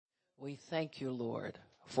We thank you, Lord,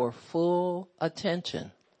 for full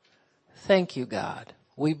attention. Thank you, God.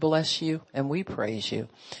 We bless you and we praise you.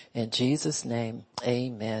 In Jesus' name,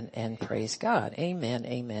 amen and praise God. Amen,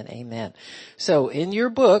 amen, amen. So in your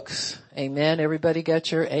books, amen, everybody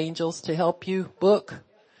got your angels to help you book?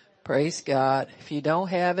 Praise God. If you don't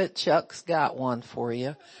have it, Chuck's got one for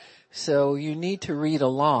you. So you need to read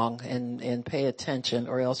along and pay attention,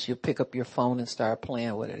 or else you'll pick up your phone and start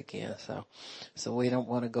playing with it again. So we don't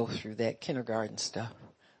want to go through that kindergarten stuff.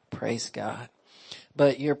 Praise God.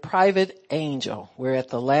 But your private angel, we're at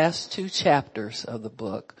the last 2 chapters of the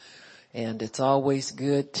book, and it's always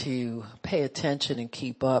good to pay attention and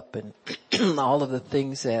keep up and all of the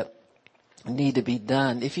things that need to be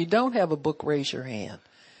done. If you don't have a book, raise your hand.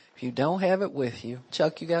 If you don't have it with you,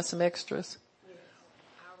 Chuck, you got some extras?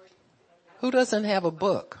 Who doesn't have a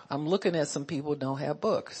book? I'm looking at some people who don't have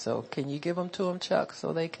books. So can you give them to them, Chuck,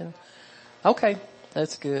 so they can? Okay,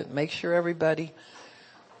 that's good. Make sure everybody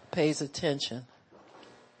pays attention.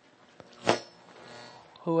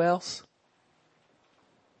 Who else?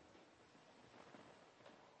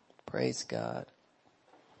 Praise God.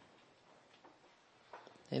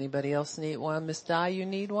 Anybody else need one? Miss Di, you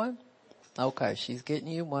need one? Okay, she's getting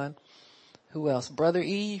you one. Who else? Brother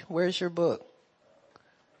E, where's your book?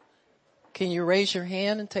 Can you raise your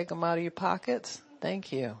hand and take them out of your pockets?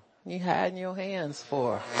 Thank you. You hiding your hands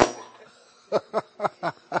for? You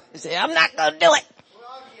say, I'm not going to do it.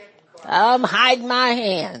 I'm hiding my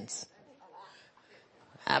hands.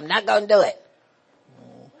 I'm not going to do it.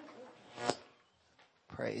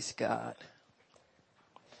 Praise God.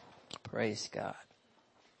 Praise God.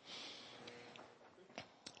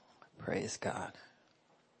 Praise God.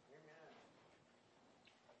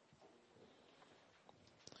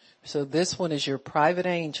 So this one is your private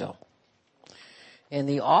angel. And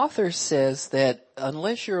the author says that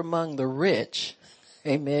unless you're among the rich,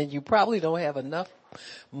 amen, you probably don't have enough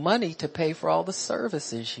money to pay for all the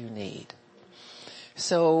services you need.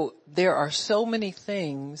 So there are so many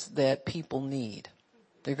things that people need.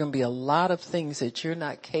 There are going to be a lot of things that you're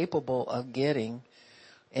not capable of getting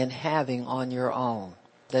and having on your own.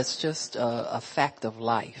 That's just a fact of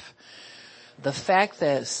life. The fact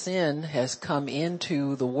that sin has come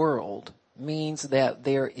into the world means that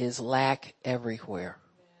there is lack everywhere.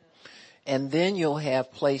 And then you'll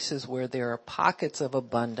have places where there are pockets of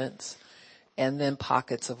abundance and then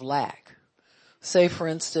pockets of lack. Say, for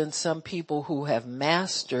instance, some people who have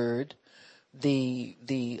mastered the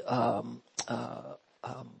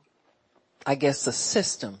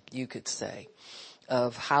system, you could say,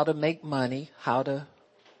 of how to make money, how to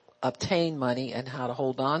obtain money, and how to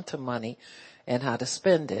hold on to money, and how to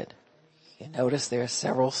spend it. You notice there are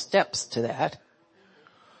several steps to that.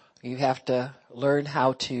 You have to learn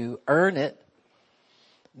how to earn it.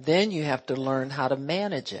 Then you have to learn how to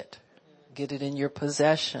manage it, get it in your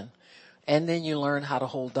possession, and then you learn how to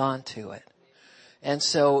hold on to it. And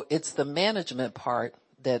so it's the management part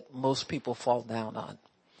that most people fall down on,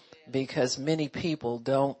 because many people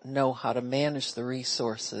don't know how to manage the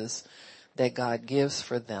resources that God gives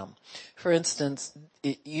for them. For instance,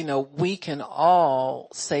 we can all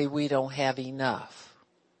say we don't have enough.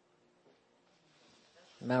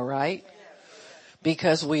 Am I right?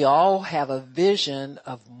 Because we all have a vision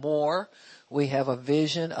of more. We have a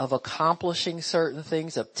vision of accomplishing certain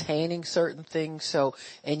things, obtaining certain things.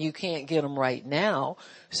 And you can't get them right now.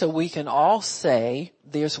 So we can all say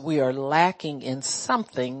we are lacking in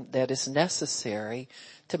something that is necessary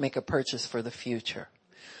to make a purchase for the future.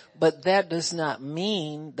 But that does not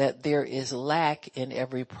mean that there is lack in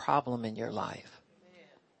every problem in your life.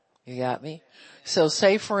 You got me? So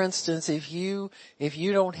say, for instance, if you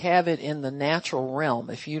don't have it in the natural realm,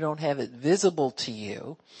 if you don't have it visible to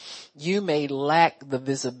you, you may lack the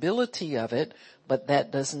visibility of it, but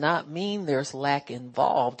that does not mean there's lack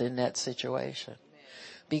involved in that situation.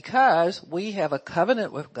 Because we have a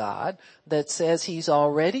covenant with God that says He's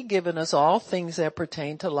already given us all things that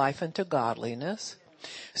pertain to life and to godliness.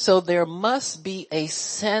 So there must be a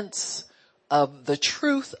sense of the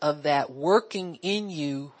truth of that working in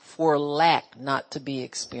you for lack not to be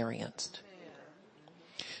experienced.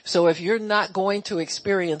 So if you're not going to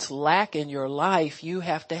experience lack in your life, you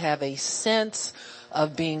have to have a sense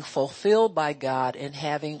of being fulfilled by God and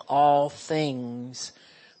having all things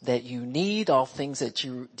that you need, all things that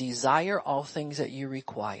you desire, all things that you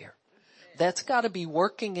require. That's got to be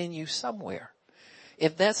working in you somewhere.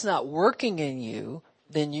 If that's not working in you,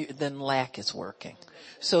 then lack is working.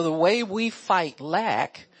 So the way we fight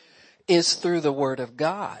lack is through the Word of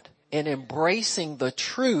God and embracing the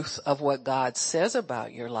truth of what God says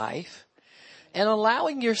about your life and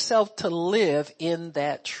allowing yourself to live in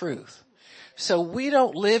that truth. So we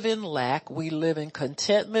don't live in lack. We live in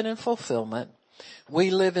contentment and fulfillment. We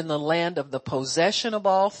live in the land of the possession of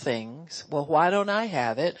all things. Well, why don't I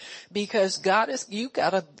have it? Because you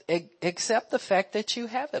gotta accept the fact that you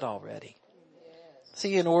have it already.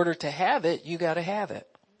 See, in order to have it, you gotta have it.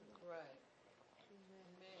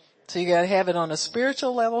 So you gotta have it on a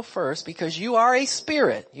spiritual level first, because you are a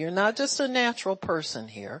spirit. You're not just a natural person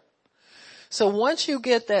here. So once you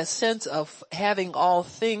get that sense of having all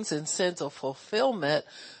things and sense of fulfillment,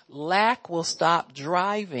 lack will stop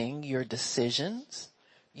driving your decisions,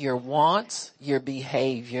 your wants, your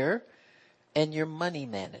behavior, and your money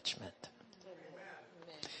management.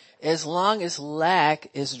 As long as lack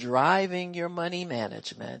is driving your money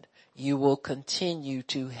management, you will continue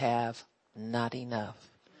to have not enough.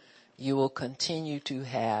 You will continue to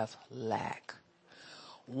have lack.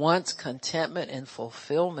 Once contentment and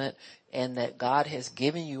fulfillment and that God has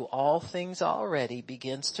given you all things already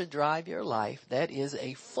begins to drive your life, that is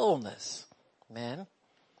a fullness, man,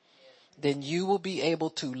 then you will be able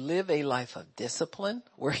to live a life of discipline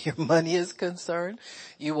where your money is concerned.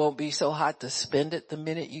 You won't be so hot to spend it the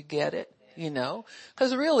minute you get it,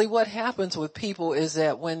 because really what happens with people is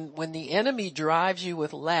that when the enemy drives you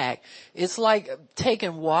with lack, it's like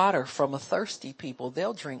taking water from a thirsty people.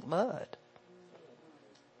 They'll drink mud.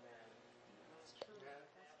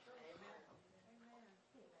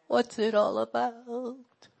 What's it all about?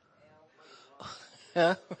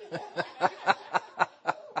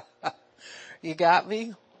 You got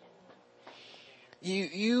me?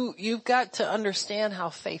 You've got to understand how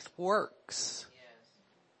faith works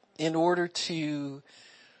in order to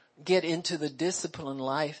get into the disciplined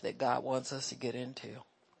life that God wants us to get into.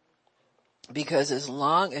 Because as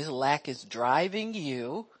long as lack is driving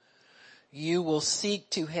you, you will seek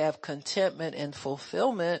to have contentment and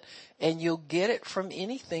fulfillment, and you'll get it from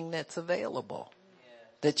anything that's available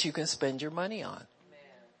that you can spend your money on.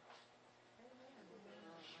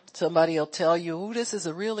 Somebody will tell you, "Ooh, this is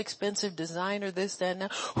a real expensive designer, this, that, and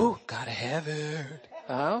that. Ooh, gotta have it."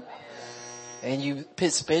 Huh? And you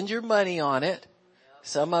spend your money on it.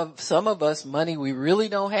 Some of us, money we really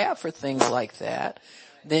don't have for things like that.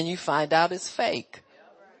 Then you find out it's fake.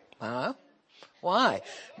 Huh? Why?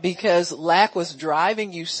 Because lack was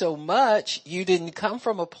driving you so much, you didn't come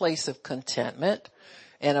from a place of contentment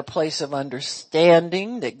and a place of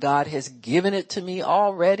understanding that God has given it to me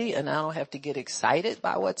already, and I don't have to get excited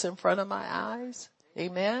by what's in front of my eyes.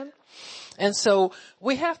 Amen? And so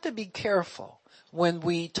we have to be careful when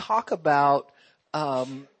we talk about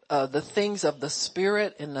the things of the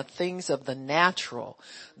spirit and the things of the natural,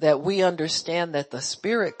 that we understand that the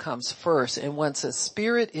spirit comes first, and once the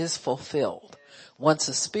spirit is fulfilled, once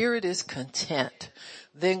the spirit is content,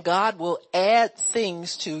 then God will add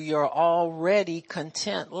things to your already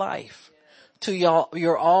content life, to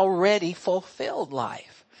your already fulfilled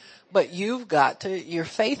life. But your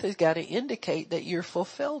faith has got to indicate that you're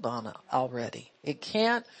fulfilled on it already.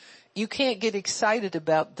 You can't get excited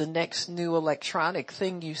about the next new electronic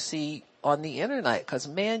thing you see on the internet, because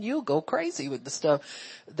man, you'll go crazy with the stuff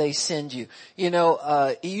they send you.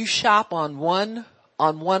 You shop on one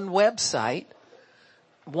website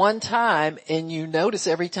one time, and you notice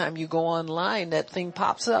every time you go online, that thing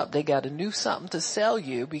pops up. They got a new something to sell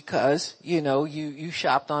you because, you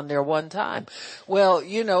shopped on there one time. Well,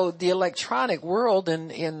 the electronic world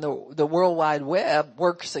and the World Wide Web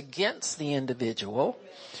works against the individual,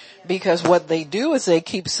 because what they do is they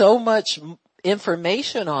keep so much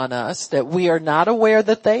information on us that we are not aware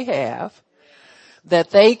that they have,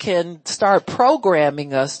 that they can start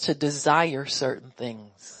programming us to desire certain things.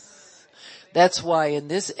 That's why in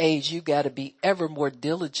this age you got to be ever more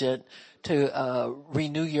diligent to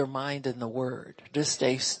renew your mind in the Word, to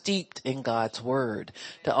stay steeped in God's Word,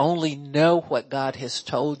 to only know what God has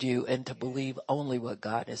told you and to believe only what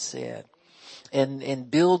God has said.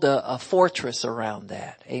 And build a fortress around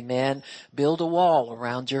that. Amen. Build a wall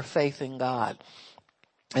around your faith in God.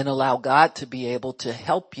 And allow God to be able to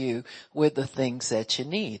help you with the things that you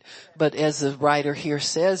need. But as the writer here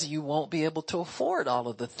says, you won't be able to afford all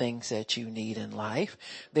of the things that you need in life.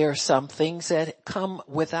 There are some things that come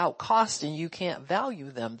without cost and you can't value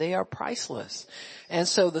them. They are priceless. And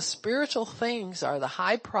so the spiritual things are the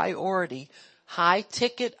high priority, high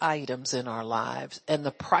ticket items in our lives, and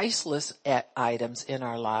the priceless items in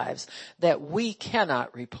our lives that we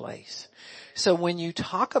cannot replace. So when you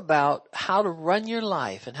talk about how to run your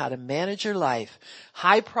life and how to manage your life,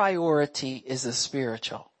 high priority is the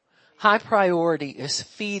spiritual. High priority is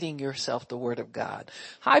feeding yourself the Word of God.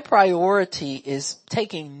 High priority is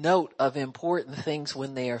taking note of important things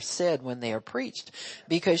when they are said, when they are preached,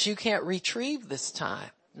 because you can't retrieve this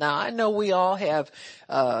time. Now I know we all have,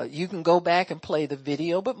 you can go back and play the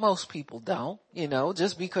video, but most people don't.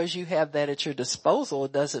 Just because you have that at your disposal,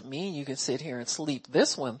 it doesn't mean you can sit here and sleep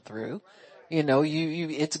this one through.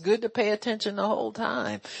 It's good to pay attention the whole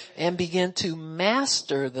time and begin to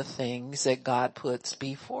master the things that God puts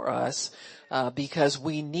before us, because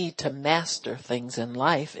we need to master things in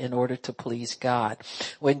life in order to please God.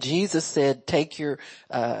 When Jesus said, take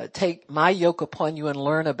my yoke upon you and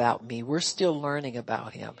learn about me, we're still learning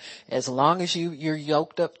about him. As long as you're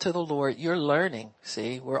yoked up to the Lord, you're learning.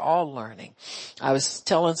 See, we're all learning. I was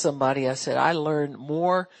telling somebody, I said, I've learned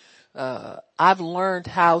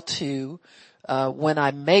how to, when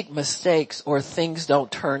I make mistakes or things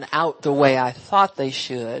don't turn out the way I thought they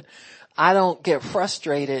should, I don't get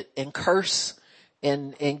frustrated and curse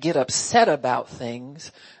and get upset about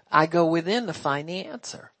things. I go within to find the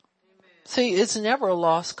answer. See, it's never a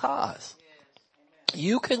lost cause.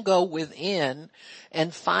 You can go within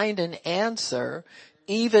and find an answer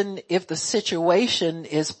even if the situation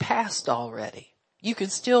is past already. You can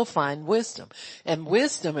still find wisdom. And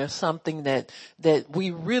wisdom is something that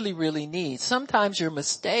we really, really need. Sometimes your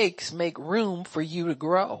mistakes make room for you to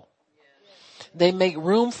grow. They make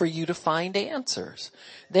room for you to find answers.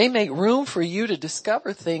 They make room for you to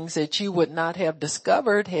discover things that you would not have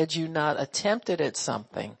discovered had you not attempted at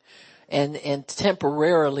something and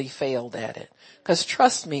temporarily failed at it. Because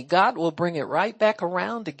trust me, God will bring it right back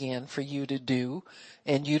around again for you to do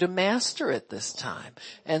and you to master it this time.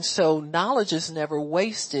 And so knowledge is never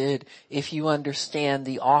wasted if you understand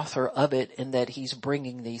the author of it and that he's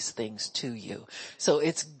bringing these things to you. So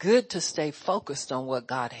it's good to stay focused on what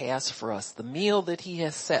God has for us, the meal that he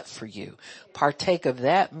has set for you. Partake of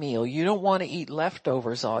that meal. You don't want to eat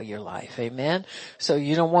leftovers all your life. Amen. So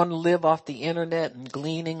you don't want to live off the internet and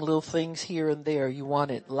gleaning little things here and there. You want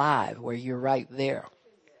it live where you're right there.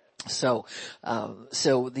 So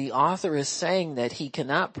the author is saying that he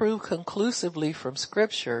cannot prove conclusively from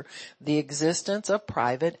scripture the existence of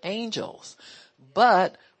private angels,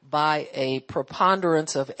 but by a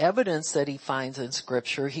preponderance of evidence that he finds in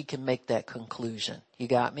scripture, he can make that conclusion. You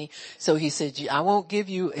got me? So he said, I won't give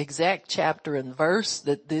you exact chapter and verse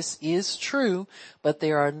that this is true, but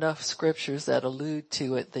there are enough scriptures that allude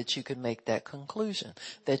to it that you can make that conclusion,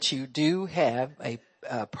 that you do have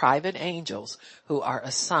private angels who are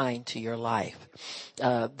assigned to your life.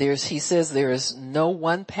 He says there is no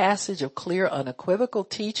one passage of clear, unequivocal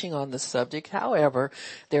teaching on the subject. However,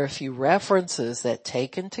 there are a few references that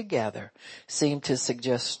taken together seem to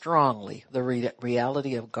suggest strongly the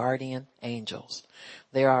reality of guardian angels.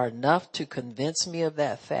 There are enough to convince me of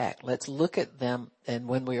that fact. Let's look at them, and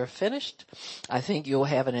when we are finished, I think you'll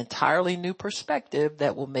have an entirely new perspective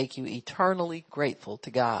that will make you eternally grateful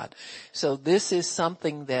to God. So this is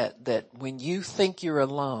something that when you think you're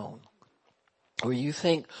alone, or you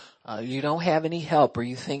think you don't have any help, or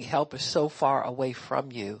you think help is so far away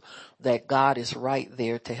from you, that God is right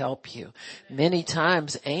there to help you. Many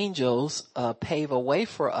times angels pave a way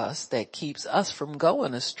for us that keeps us from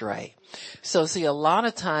going astray. So see, a lot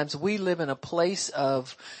of times we live in a place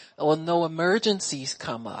of, no emergencies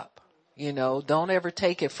come up. Don't ever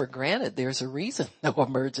take it for granted. There's a reason no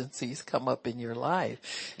emergencies come up in your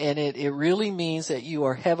life. And it really means that you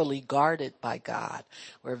are heavily guarded by God.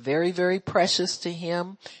 We're very, very precious to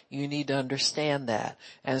him. You need to understand that.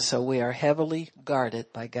 And so we are heavily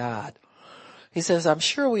guarded by God. He says, I'm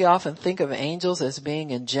sure we often think of angels as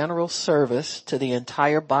being in general service to the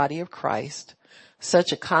entire body of Christ.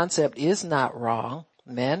 Such a concept is not wrong.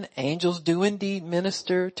 Angels do indeed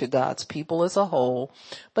minister to God's people as a whole,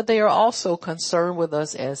 but they are also concerned with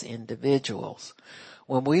us as individuals.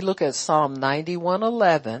 When we look at Psalm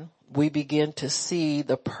 91:11, we begin to see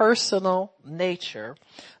the personal nature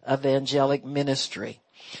of angelic ministry.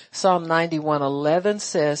 Psalm 91:11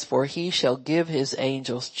 says, for he shall give his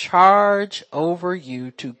angels charge over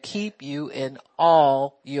you to keep you in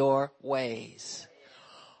all your ways.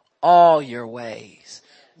 All your ways.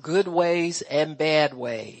 Good ways and bad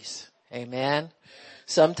ways. Amen.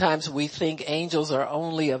 Sometimes we think angels are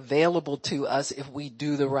only available to us if we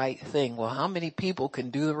do the right thing. Well, how many people can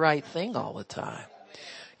do the right thing all the time?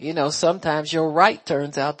 Sometimes your right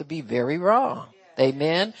turns out to be very wrong.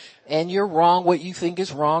 Amen. And your wrong, what you think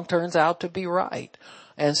is wrong, turns out to be right.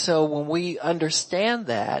 And so when we understand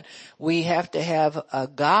that, we have to have a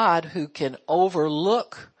God who can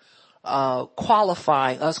overlook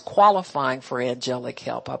qualifying for angelic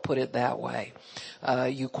help. I put it that way.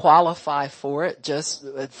 You qualify for it just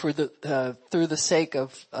through the sake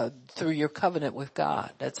of, through your covenant with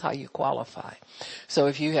God. That's how you qualify. So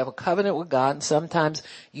if you have a covenant with God, and sometimes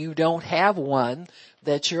you don't have one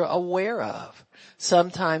that you're aware of.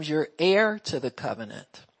 Sometimes you're heir to the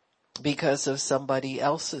covenant because of somebody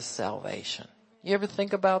else's salvation. You ever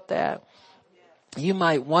think about that? You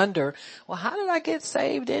might wonder, well, how did I get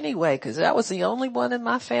saved anyway? Because that was the only one in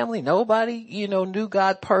my family. Nobody, knew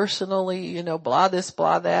God personally, blah this,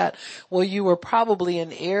 blah that. Well, you were probably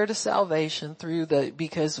an heir to salvation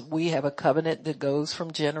because we have a covenant that goes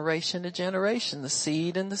from generation to generation, the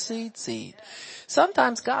seed and the seed.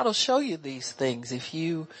 Sometimes God will show you these things if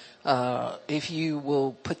you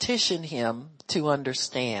will petition Him to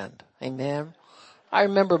understand. Amen. I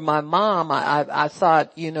remember my mom, I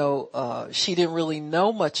thought, she didn't really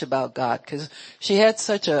know much about God because she had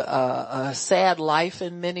such a sad life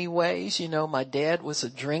in many ways. My dad was a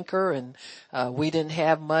drinker and, we didn't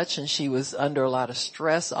have much, and she was under a lot of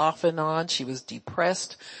stress off and on. She was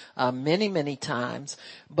depressed, many, many times.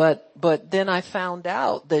 But then I found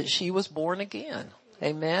out that she was born again.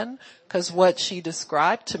 Amen. Because what she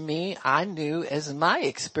described to me, I knew as my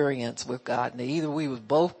experience with God. And either we was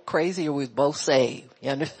both crazy or we was both saved.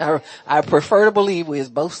 I prefer to believe we was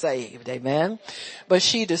both saved. Amen. But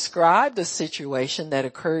she described a situation that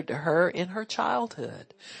occurred to her in her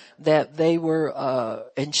childhood. That they were,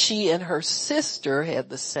 and she and her sister had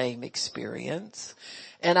the same experience.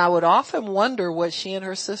 And I would often wonder what she and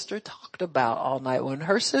her sister talked about all night. When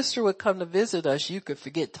her sister would come to visit us, you could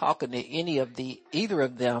forget talking to either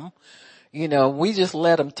of them. We just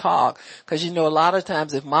let them talk. Cause a lot of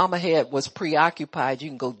times if mama was preoccupied, you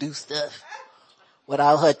can go do stuff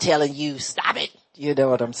without her telling you, stop it. You know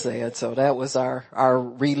what I'm saying? So that was our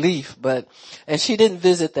relief, and she didn't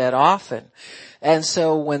visit that often. And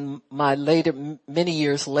so when many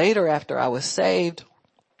years later after I was saved,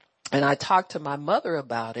 and I talked to my mother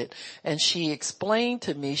about it, and she explained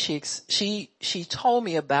to me, she told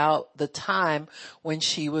me about the time when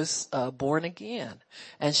she was, born again.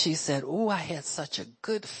 And she said, "Ooh, I had such a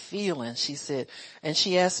good feeling." She said, and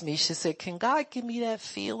she asked me, she said, "Can God give me that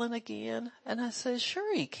feeling again?" And I said,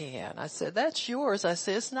 "Sure He can." I said, "That's yours." I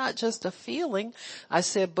said, "It's not just a feeling." I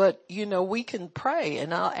said, "But we can pray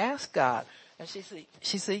and I'll ask God." And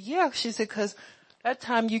she said, "Yeah." She said, "'Cause that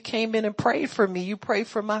time you came in and prayed for me, you prayed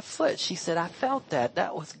for my foot." She said, "I felt that.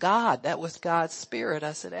 That was God. That was God's Spirit."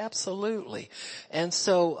 I said, "Absolutely." And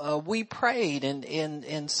so, we prayed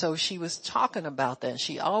and so she was talking about that. And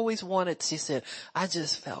she always she said, "I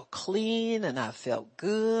just felt clean and I felt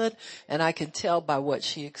good." And I can tell by what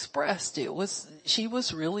she expressed, she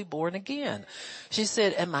was really born again. She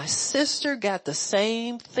said, "And my sister got the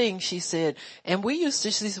same thing." She said, "And we used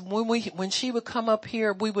to, she said, when she would come up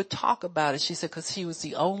here, we would talk about it." She said, "'Cause she was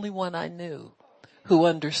the only one I knew who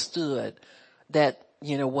understood that,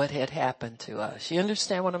 what had happened to us." You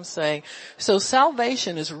understand what I'm saying? So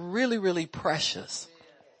salvation is really, really precious.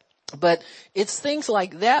 But it's things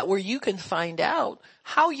like that where you can find out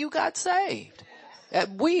how you got saved.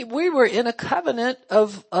 We were in a covenant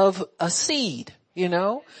of a seed,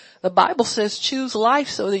 The Bible says choose life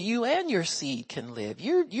so that you and your seed can live.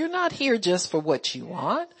 You're not here just for what you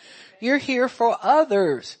want. You're here for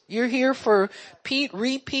others. You're here for Pete,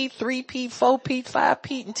 repeat, 3-peat, 4-peat,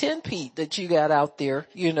 5-peat, and 10-peat that you got out there,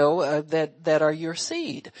 that are your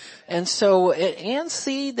seed. And so, and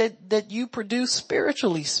seed that you produce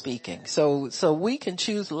spiritually speaking. So we can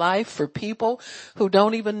choose life for people who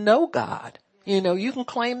don't even know God. You can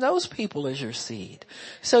claim those people as your seed.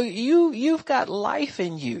 So you've got life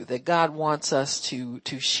in you that God wants us to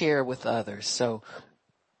share with others.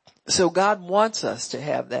 So God wants us to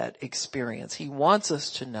have that experience. He wants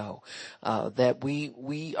us to know, that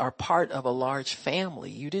we are part of a large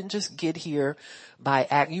family. You didn't just get here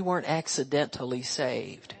you weren't accidentally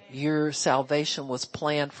saved. Your salvation was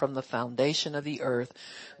planned from the foundation of the earth.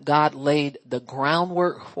 God laid the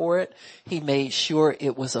groundwork for it. He made sure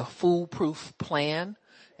it was a foolproof plan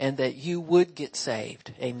and that you would get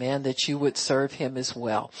saved. Amen. That you would serve Him as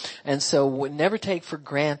well. And so would never take for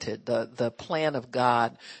granted the plan of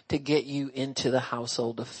God to get you into the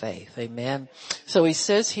household of faith. Amen. So He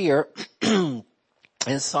says here,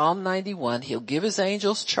 in Psalm 91, He'll give His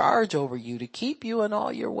angels charge over you to keep you in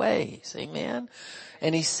all your ways. Amen.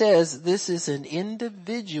 And He says this is an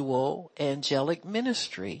individual angelic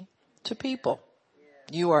ministry to people.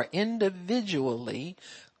 You are individually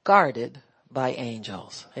guarded by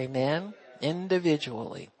angels. Amen.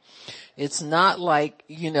 Individually. It's not like,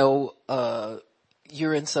 you're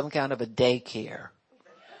in some kind of a daycare.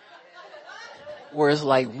 where it's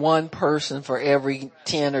like one person for every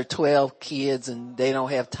 10 or 12 kids and they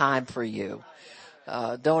don't have time for you.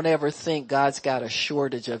 Don't ever think God's got a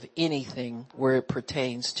shortage of anything where it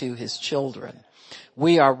pertains to his children.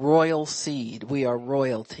 We are royal seed. We are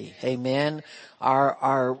royalty. Amen.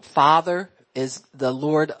 Our Father is the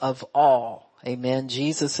Lord of all. Amen.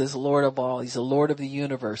 Jesus is Lord of all. He's the Lord of the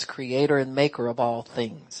universe, creator and maker of all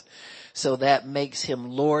things. So that makes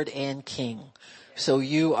him Lord and King. So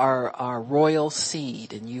you are our royal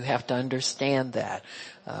seed, and you have to understand that.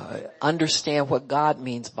 Understand what God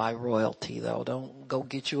means by royalty, though. Don't go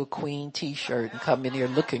get you a Queen t-shirt and come in here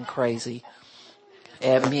looking crazy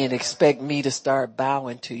at me and expect me to start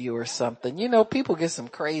bowing to you or something. You know, people get some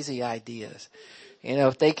crazy ideas. You know,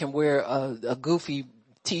 if they can wear a goofy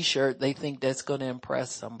t-shirt, they think that's going to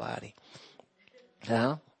impress somebody.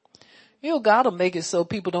 Huh? You know, God will make it so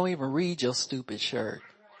people don't even read your stupid shirt.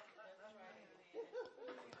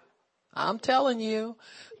 I'm telling you,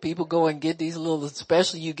 people go and get these little,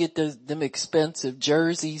 especially you get them expensive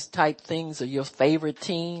jerseys type things of your favorite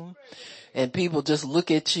team, and people just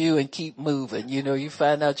look at you and keep moving. You know, you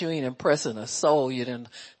find out you ain't impressing a soul. You done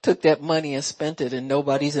took that money and spent it, and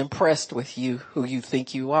nobody's impressed with you, who you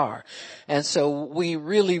think you are. And so we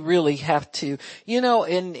really, really have to, you know,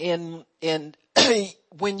 and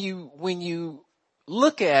when you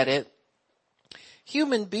look at it,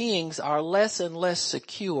 human beings are less and less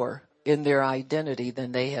secure in their identity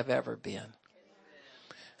than they have ever been.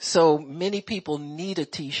 So many people need a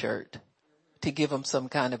t-shirt to give them some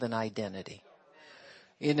kind of an identity.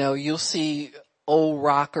 You know, you'll see old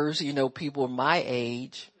rockers, you know, people my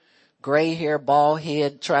age, gray hair, bald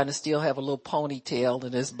head, trying to still have a little ponytail,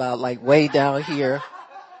 and it's about like way down here.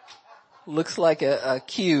 Looks like a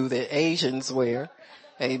cue that Asians wear.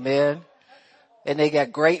 Amen. And they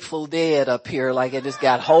got Grateful Dead up here, like it just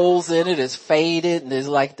got holes in it, it's faded, and it's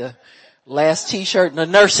like the last t-shirt in a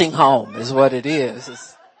nursing home is what it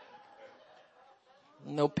is.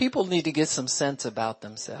 You know, people need to get some sense about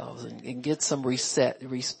themselves and get some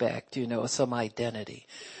respect, you know, some identity.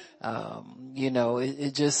 You know,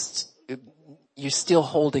 you're still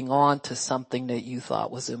holding on to something that you thought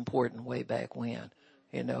was important way back when.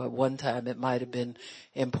 You know, at one time it might have been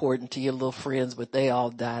important to your little friends, but they all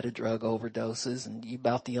died of drug overdoses and you're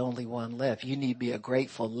about the only one left. You need to be a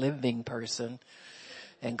grateful living person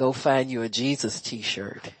and go find you a Jesus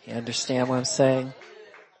t-shirt. You understand what I'm saying?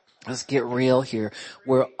 Let's get real here.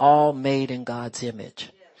 We're all made in God's image.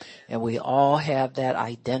 And we all have that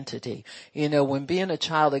identity. You know, when being a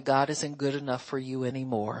child of God isn't good enough for you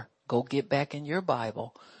anymore, go get back in your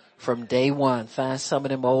Bible. From day one, find some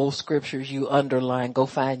of them old scriptures you underline. Go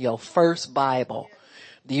find your first Bible.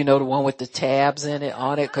 Do you know the one with the tabs in it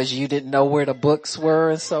on it because you didn't know where the books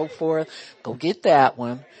were and so forth? Go get that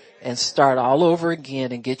one and start all over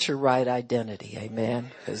again and get your right identity.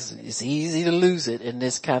 Amen. Because it's easy to lose it in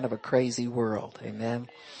this kind of a crazy world. Amen.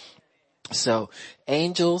 So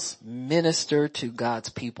angels minister to God's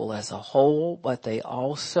people as a whole, but they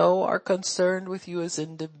also are concerned with you as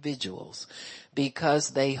individuals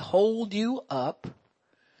because they hold you up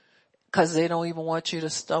because they don't even want you to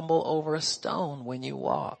stumble over a stone when you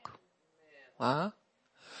walk. Huh?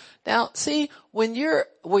 Now, see, when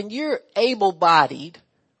you're able-bodied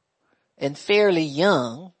and fairly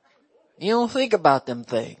young, you don't think about them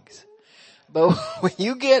things. But when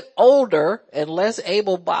you get older and less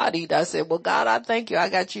able-bodied, I said, well, God, I thank you. I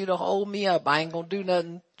got you to hold me up. I ain't going to do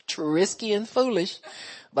nothing risky and foolish,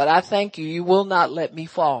 but I thank you. You will not let me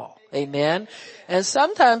fall. Amen. And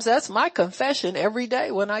sometimes that's my confession every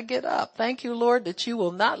day when I get up. Thank you, Lord, that you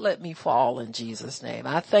will not let me fall in Jesus' name.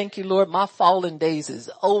 I thank you, Lord, my fallen days is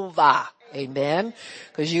over. Amen.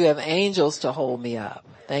 Because you have angels to hold me up.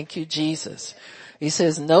 Thank you, Jesus. He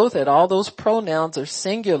says, note that all those pronouns are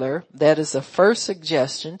singular. That is the first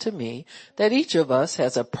suggestion to me that each of us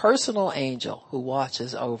has a personal angel who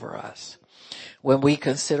watches over us. When we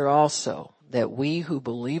consider also that we who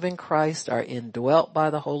believe in Christ are indwelt by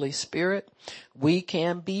the Holy Spirit, we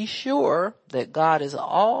can be sure that God is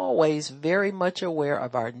always very much aware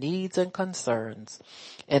of our needs and concerns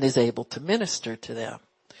and is able to minister to them.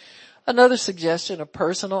 Another suggestion of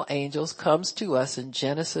personal angels comes to us in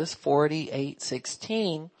Genesis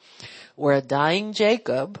 48:16, where a dying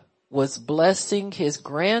Jacob was blessing his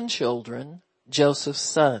grandchildren, Joseph's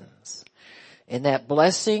sons. In that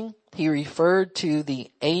blessing, he referred to the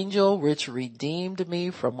angel which redeemed me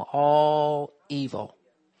from all evil.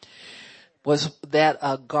 Was that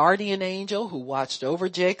a guardian angel who watched over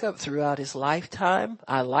Jacob throughout his lifetime?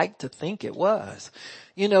 I like to think it was.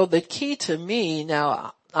 You know, the key to me,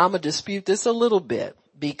 now I'm going to dispute this a little bit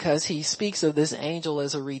because he speaks of this angel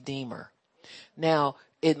as a redeemer. Now,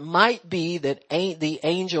 it might be that the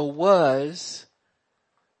angel was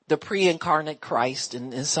the pre-incarnate Christ,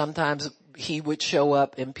 and sometimes he would show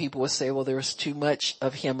up and people would say, well, there's too much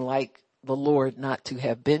of him like the Lord not to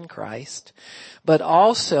have been Christ. But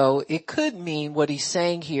also, it could mean what he's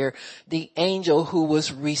saying here, the angel who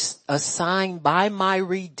was assigned by my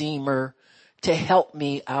Redeemer to help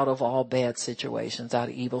me out of all bad situations, out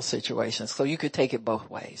of evil situations. So you could take it both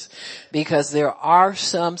ways. Because there are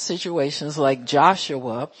some situations like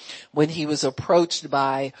Joshua, when he was approached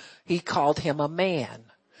by, he called him a man.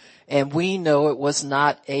 And we know it was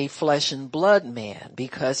not a flesh and blood man,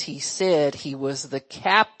 because he said he was the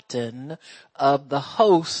captain of the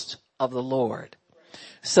host of the Lord.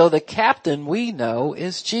 So the captain, we know,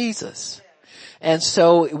 is Jesus. And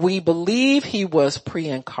so we believe he was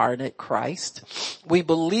pre-incarnate Christ. We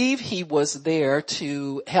believe he was there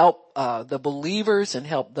to help the believers and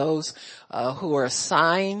help those who are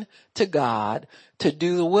assigned to God to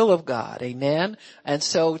do the will of God. Amen. And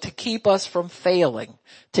so to keep us from failing,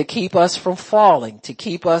 to keep us from falling, to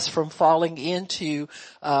keep us from falling into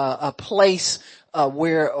a place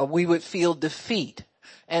where we would feel defeat.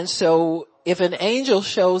 And so if an angel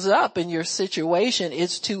shows up in your situation,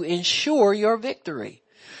 it's to ensure your victory.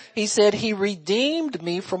 He said he redeemed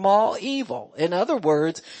me from all evil. In other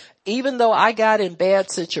words, even though I got in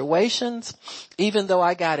bad situations, even though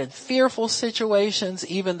I got in fearful situations,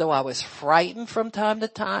 even though I was frightened from time to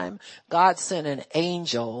time, God sent an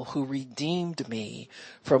angel who redeemed me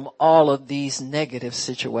from all of these negative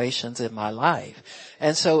situations in my life.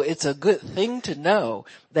 And so it's a good thing to know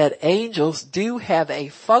that angels do have a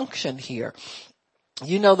function here.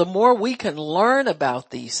 You know, the more we can learn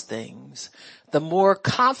about these things, the more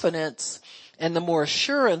confidence and the more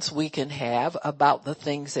assurance we can have about the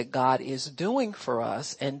things that God is doing for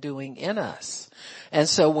us and doing in us. And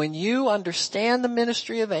so when you understand the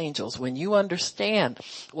ministry of angels, when you understand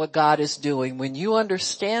what God is doing, when you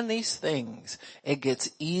understand these things, it gets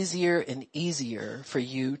easier and easier for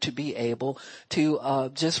you to be able to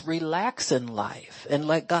just relax in life and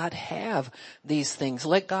let God have these things.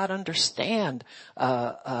 Let God understand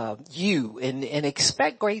you and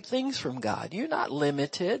expect great things from God. You're not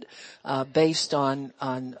limited based on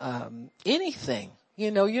anything. You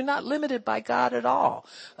know, you're not limited by God at all.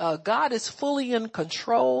 God is fully in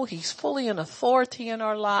control. He's fully in authority in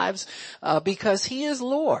our lives, because he is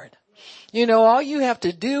Lord. You know, all you have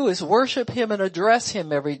to do is worship him and address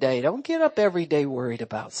him every day. Don't get up every day worried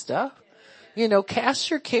about stuff. You know, cast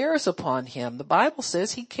your cares upon him. The Bible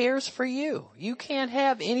says he cares for you. You can't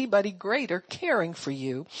have anybody greater caring for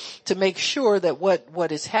you to make sure that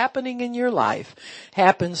what is happening in your life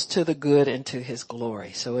happens to the good and to his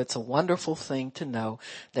glory. So it's a wonderful thing to know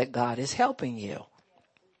that God is helping you.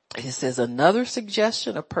 It says another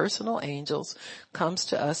suggestion of personal angels comes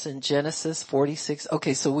to us in Genesis 46.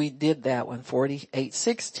 Okay, so we did that one,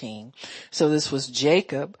 48:16. So this was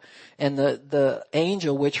Jacob and the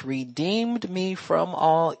angel which redeemed me from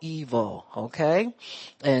all evil. Okay.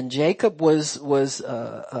 And Jacob was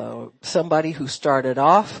somebody who started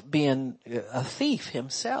off being a thief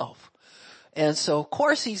himself. And so of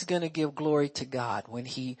course he's going to give glory to God when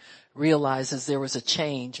he realizes there was a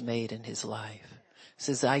change made in his life.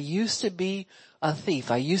 Says, I used to be a thief.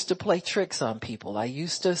 I used to play tricks on people. I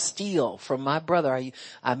used to steal from my brother.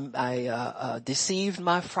 I deceived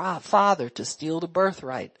my father to steal the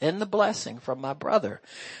birthright and the blessing from my brother.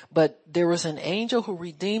 But there was an angel who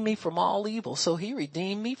redeemed me from all evil. So he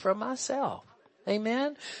redeemed me from myself.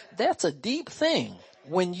 Amen. That's a deep thing.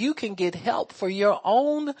 When you can get help for your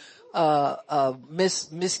own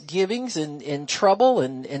misgivings and trouble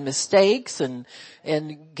and mistakes and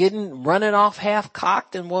running off half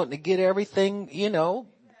cocked and wanting to get everything, you know,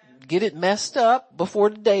 get it messed up before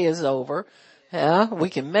the day is over. We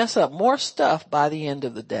can mess up more stuff by the end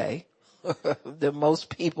of the day than most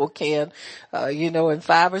people can, in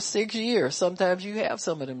 5 or 6 years. Sometimes you have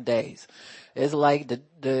some of them days. It's like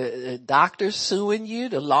the doctor's suing you,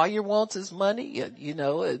 the lawyer wants his money,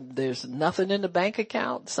 there's nothing in the bank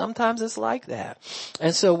account. Sometimes it's like that.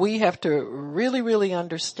 And so we have to really, really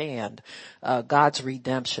understand God's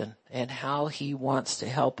redemption and how he wants to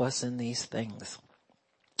help us in these things.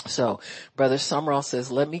 So Brother Sumrall says,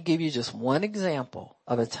 let me give you just one example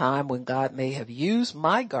of a time when God may have used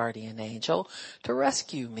my guardian angel to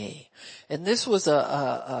rescue me. And this was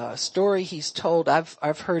a story he's told.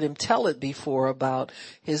 I've heard him tell it before about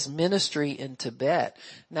his ministry in Tibet.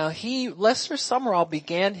 Now Lester Sumrall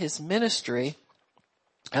began his ministry.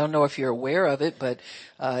 I don't know if you're aware of it, but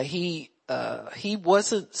he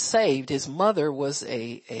wasn't saved. His mother was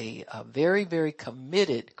a very, very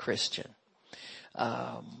committed Christian.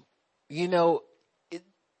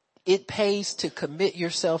 it pays to commit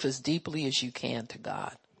yourself as deeply as you can to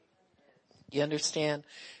God. You understand?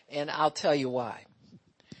 And I'll tell you why.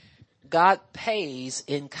 God pays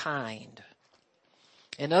in kind.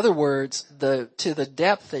 In other words, to the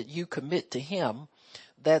depth that you commit to him,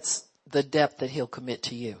 that's the depth that he'll commit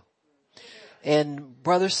to you. And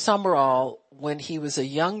Brother Sumrall, when he was a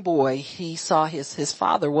young boy, he saw his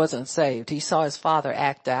father wasn't saved. He saw his father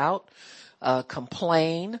act out,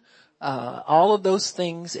 complain, all of those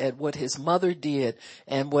things at what his mother did.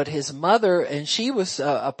 And what his mother, and she was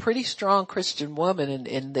a pretty strong Christian woman,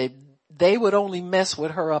 and they would only mess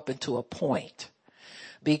with her up until a point.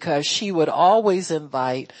 Because she would always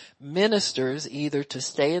invite ministers either to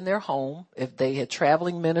stay in their home. If they had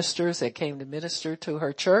traveling ministers that came to minister to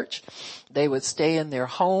her church, they would stay in their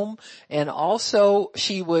home, and also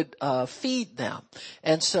she would feed them.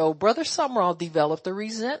 And so Brother Sumrall developed a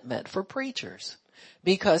resentment for preachers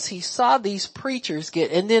because he saw these preachers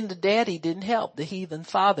and then the daddy didn't help. The heathen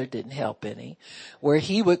father didn't help any, where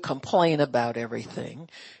he would complain about everything.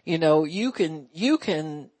 You know, you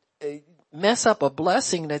can mess up a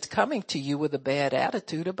blessing that's coming to you with a bad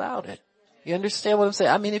attitude about it. You understand what I'm saying?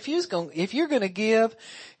 I mean, if you're going to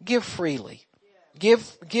give freely.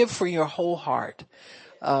 Give for your whole heart.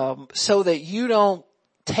 So that you don't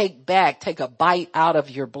take a bite out of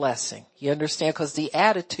your blessing. You understand? Because the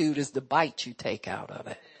attitude is the bite you take out of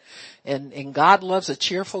it. And God loves a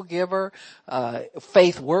cheerful giver.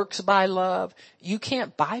 Faith works by love. You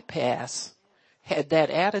can't bypass that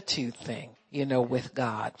attitude thing, you know, with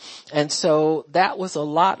God. And so that was a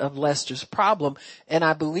lot of Lester's problem. And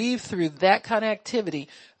I believe through that kind of activity,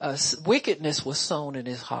 wickedness was sown in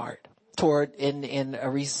his heart in a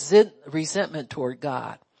resentment toward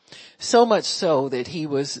God. So much so that he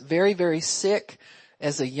was very, very sick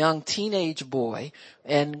as a young teenage boy,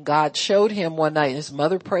 and God showed him one night. His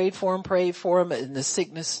mother prayed for him, and the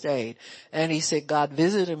sickness stayed. And he said God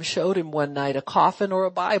visited him, showed him one night a coffin or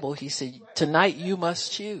a Bible. He said, tonight you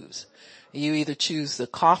must choose. You either choose the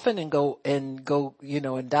coffin and go, you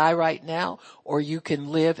know, and die right now, or you can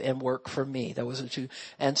live and work for me. That was what you,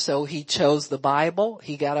 and so he chose the Bible.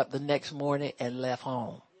 He got up the next morning and left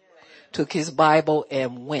home. Took his Bible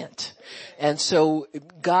and went. And so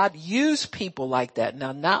God used people like that.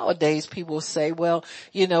 Now nowadays people say, well,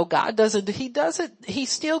 you know, God doesn't, he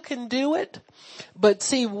still can do it. But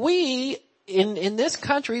see, we in this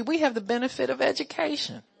country, we have the benefit of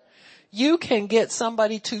education. You can get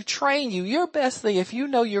somebody to train you. Your best thing, if you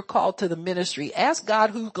know you're called to the ministry, ask God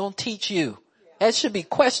who's going to teach you. That should be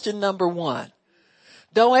question number one.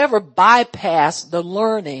 Don't ever bypass the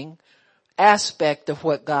learning aspect of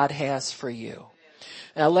what God has for you.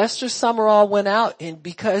 Now Lester Sumrall went out, and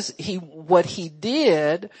because what he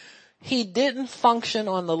did, he didn't function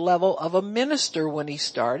on the level of a minister when he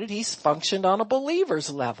started. He functioned on a believer's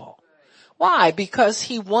level. Why? Because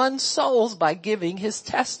he won souls by giving his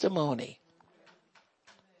testimony.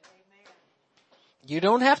 You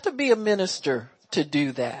don't have to be a minister to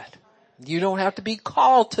do that. You don't have to be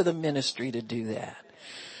called to the ministry to do that.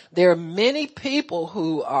 There are many people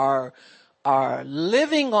who are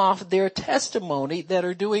living off their testimony that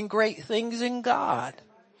are doing great things in God.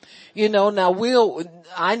 You know, now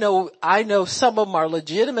I know some of them are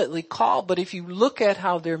legitimately called, but if you look at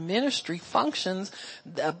how their ministry functions,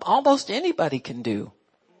 almost anybody can do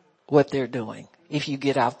what they're doing if you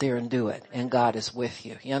get out there and do it, and God is with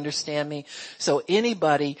you. You understand me? So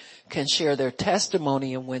anybody can share their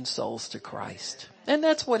testimony and win souls to Christ. And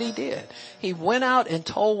that's what he did. He went out and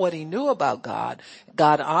told what he knew about God.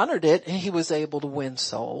 God honored it, and he was able to win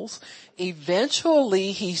souls.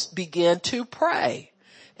 Eventually, he began to pray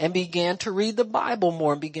and began to read the Bible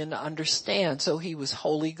more and began to understand. So he was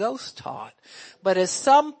Holy Ghost taught. But at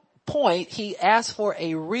some point, he asked for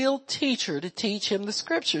a real teacher to teach him the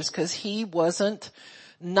scriptures because he wasn't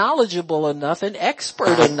knowledgeable enough and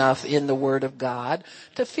expert enough in the Word of God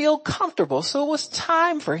to feel comfortable. So it was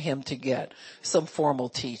time for him to get some formal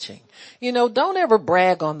teaching. You know, don't ever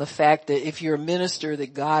brag on the fact that if you're a minister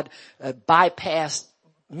that God bypassed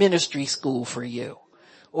ministry school for you.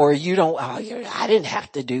 Or you don't, I didn't have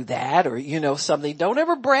to do that, or you know something. Don't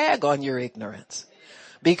ever brag on your ignorance.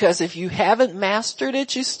 Because if you haven't mastered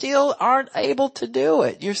it, you still aren't able to do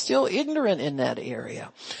it. You're still ignorant in that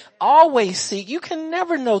area. Always seek. You can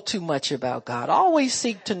never know too much about God. Always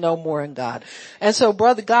seek to know more in God. And so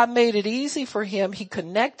brother, God made it easy for him. He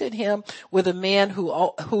connected him with a man who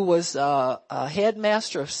was a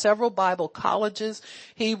headmaster of several Bible colleges.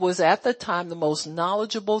 He was at the time the most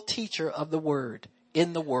knowledgeable teacher of the Word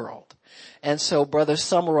in the world. And so Brother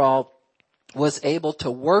Sumrall was able to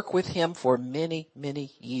work with him for many,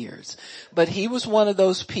 many years. But he was one of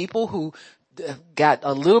those people who got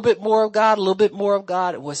a little bit more of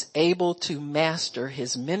God, was able to master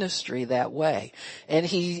his ministry that way. And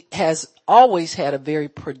he has always had a very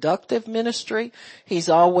productive ministry. He's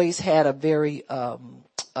always had a very,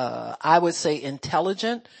 I would say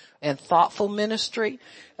intelligent and thoughtful ministry.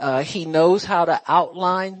 He knows how to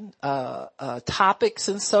outline, topics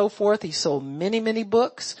and so forth. He sold many, many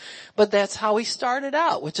books, but that's how he started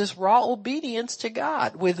out, with just raw obedience to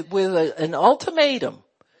God, with an ultimatum.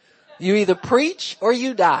 You either preach or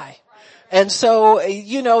you die. And so,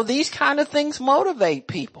 these kind of things motivate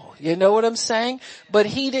people. You know what I'm saying? But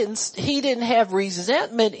he didn't have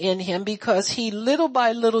resentment in him, because he little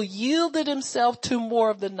by little yielded himself to more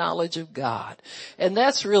of the knowledge of God. And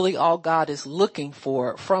that's really all God is looking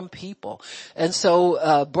for from people. And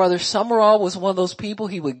so, Brother Sumrall was one of those people.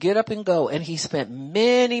 He would get up and go, and he spent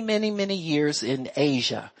many, many, many years in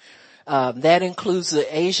Asia. That includes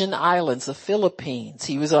the Asian islands, the Philippines.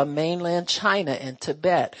 He was on mainland China and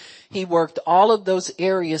Tibet. He worked all of those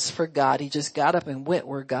areas for God. He just got up and went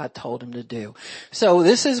where God told him to do. So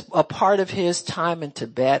this is a part of his time in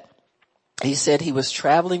Tibet. He said he was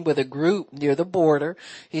traveling with a group near the border.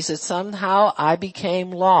 He said, somehow I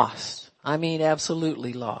became lost. I mean,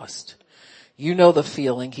 absolutely lost. You know the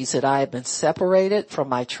feeling. He said, I had been separated from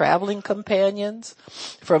my traveling companions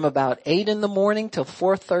from about 8 a.m. till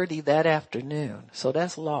 4:30 that afternoon. So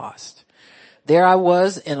that's lost. There I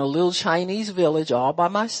was in a little Chinese village all by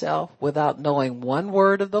myself, without knowing one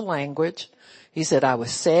word of the language. He said, I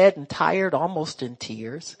was sad and tired, almost in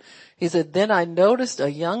tears. He said, then I noticed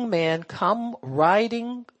a young man come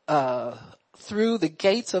riding through the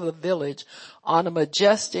gates of the village on a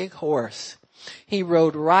majestic horse. He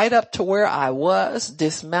rode right up to where I was,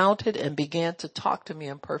 dismounted, and began to talk to me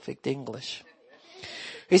in perfect English.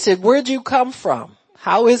 He said, where'd you come from?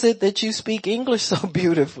 How is it that you speak English so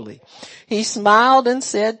beautifully? He smiled and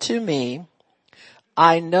said to me,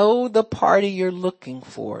 I know the party you're looking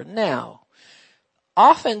for. Now,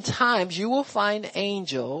 oftentimes you will find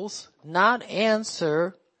angels not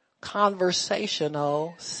answer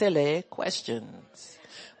conversational, silly questions.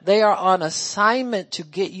 They are on assignment to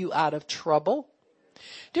get you out of trouble.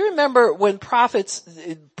 Do you remember when prophets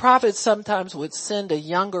sometimes would send a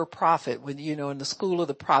younger prophet when, in the school of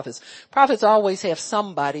the prophets? Prophets always have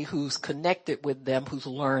somebody who's connected with them, who's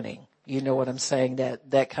learning. You know what I'm saying?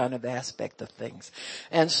 That kind of aspect of things.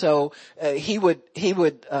 And so, he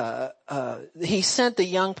sent the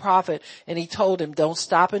young prophet, and he told him, don't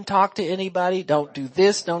stop and talk to anybody. Don't do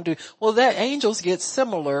this. Well, that angels get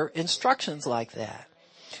similar instructions like that.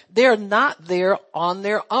 They're not there on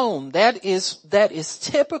their own. That is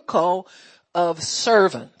typical of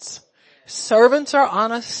servants. Servants are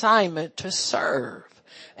on assignment to serve.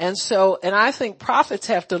 And I think prophets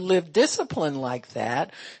have to live discipline like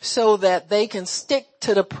that, so that they can stick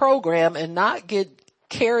to the program and not get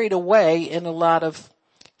carried away in a lot of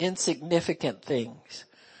insignificant things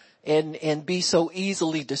and be so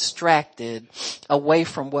easily distracted away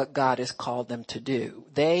from what God has called them to do.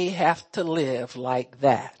 They have to live like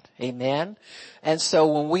that. Amen. And so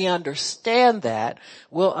when we understand that,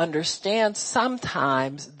 we'll understand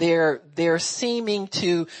sometimes they're seeming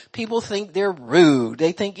to, people think they're rude.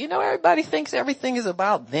 They think, everybody thinks everything is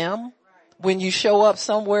about them. When you show up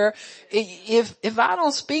somewhere, if I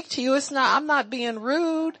don't speak to you, I'm not being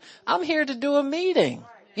rude. I'm here to do a meeting.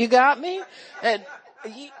 You got me?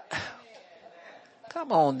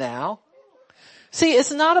 Come on now. See,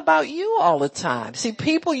 it's not about you all the time. See,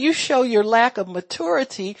 people, you show your lack of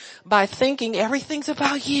maturity by thinking everything's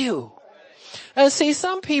about you. And see,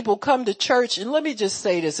 some people come to church, and let me just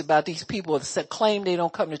say this about these people that claim they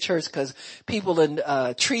don't come to church because people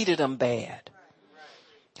treated them bad.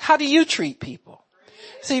 How do you treat people?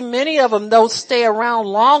 See, many of them don't stay around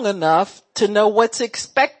long enough to know what's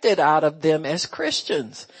expected out of them as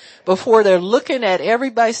Christians before they're looking at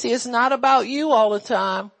everybody. See, it's not about you all the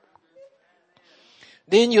time.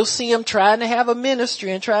 Then you'll see them trying to have a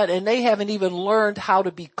ministry and they haven't even learned how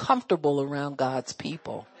to be comfortable around God's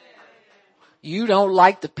people. You don't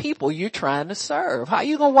like the people you're trying to serve. How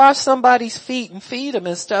you gonna wash somebody's feet and feed them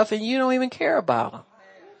and stuff, and you don't even care about them?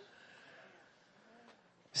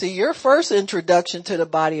 See, your first introduction to the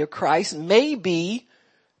body of Christ may be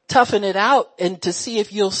toughen it out and to see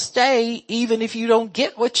if you'll stay even if you don't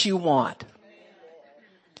get what you want.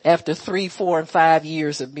 After 3, 4, and 5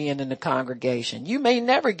 years of being in the congregation, you may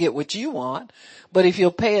never get what you want, but if you'll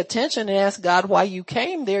pay attention and ask God why you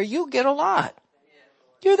came there, you'll get a lot.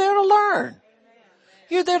 You're there to learn.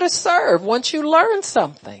 You're there to serve once you learn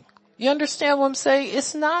something. You understand what I'm saying?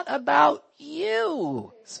 It's not about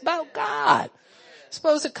you. It's about God. You're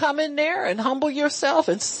supposed to come in there and humble yourself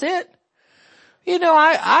and sit. You know,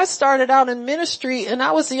 I started out in ministry and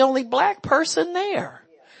I was the only black person there.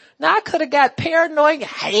 Now I could have got paranoid.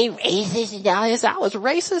 I ain't racist and all this. I was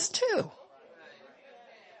racist too.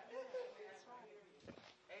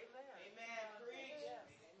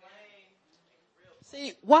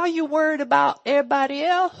 See, while you worried about everybody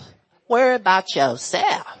else, worry about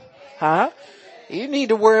yourself. Huh? You need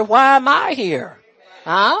to worry, why am I here?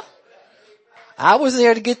 Huh? I was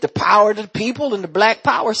there to get the power to the people and the black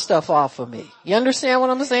power stuff off of me. You understand what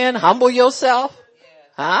I'm saying? Humble yourself.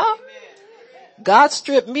 Huh? God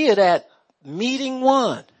stripped me of that meeting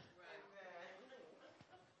one.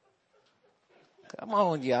 Come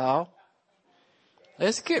on, y'all.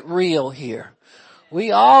 Let's get real here.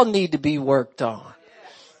 We all need to be worked on.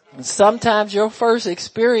 And sometimes your first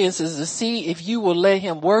experience is to see if you will let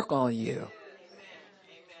him work on you.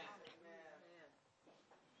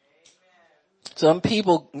 Some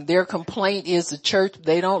people, their complaint is the church,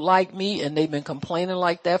 they don't like me, and they've been complaining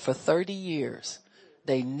like that for 30 years.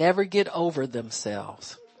 They never get over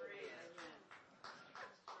themselves.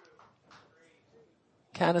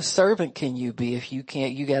 What kind of servant can you be if you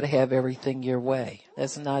can't, you gotta have everything your way?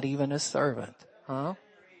 That's not even a servant, huh?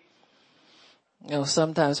 You know,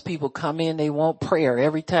 sometimes people come in, they want prayer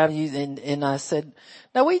every time and I said,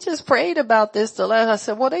 no, we just prayed about this the last, I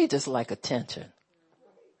said, well, they just like attention.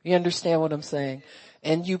 You understand what I'm saying?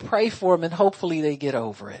 And you pray for them and hopefully they get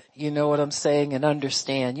over it. You know what I'm saying? And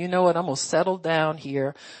understand, you know what? I'm going to settle down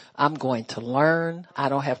here. I'm going to learn. I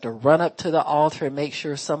don't have to run up to the altar and make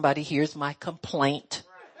sure somebody hears my complaint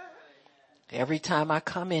every time I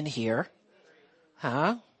come in here.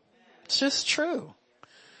 Huh? It's just true.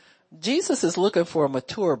 Jesus is looking for a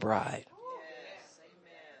mature bride.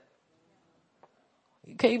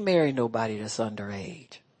 You can't marry nobody that's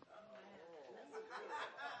underage.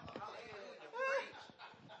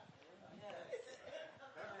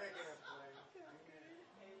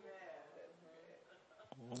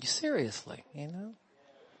 Seriously, you know.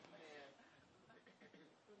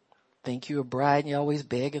 Think you're a bride and you're always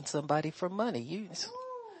begging somebody for money.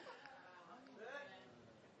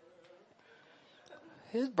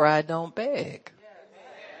 His bride don't beg.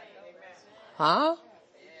 Huh?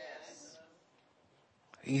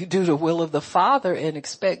 You do the will of the Father and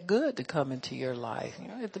expect good to come into your life. You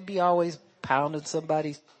don't have to be always pounding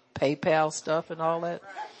somebody's PayPal stuff and all that.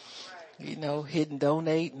 You know, hidden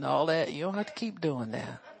donate and all that. You don't have to keep doing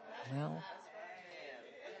that. You know?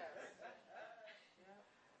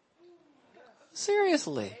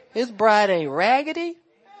 Seriously. His bride ain't raggedy.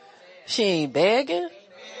 She ain't begging.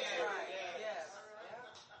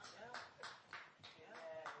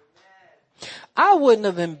 I wouldn't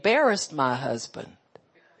have embarrassed my husband.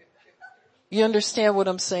 You understand what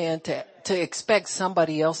I'm saying? To expect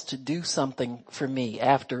somebody else to do something for me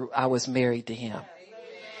after I was married to him.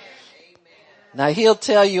 Now he'll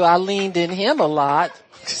tell you I leaned in him a lot.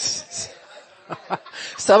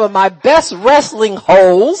 Some of my best wrestling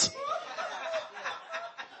holes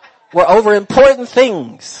were over important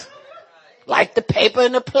things. Like the paper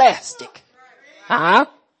and the plastic. Huh?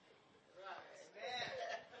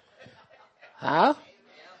 Huh?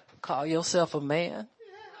 Call yourself a man?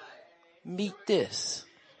 Meet this.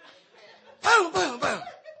 Boom, boom, boom.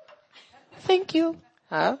 Thank you.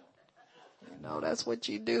 Huh? No, that's what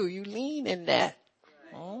you do. You lean in that.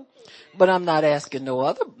 But I'm not asking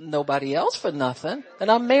nobody else for nothing.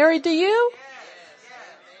 And I'm married to you?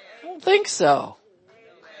 I don't think so.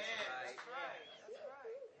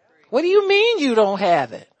 What do you mean you don't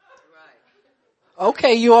have it?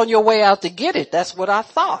 Okay, you're on your way out to get it. That's what I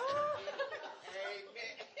thought.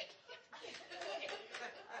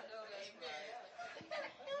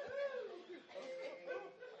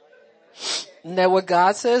 Isn't that what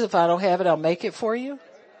God says? If I don't have it, I'll make it for you.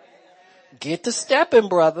 Get to stepping,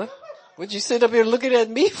 brother. What'd you sit up here looking at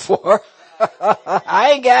me for?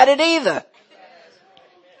 I ain't got it either.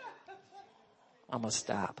 I'm gonna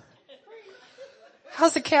stop.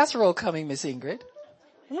 How's the casserole coming, Miss Ingrid?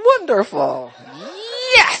 Wonderful.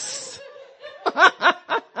 Yes!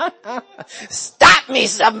 Stop me,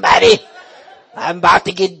 somebody. I'm about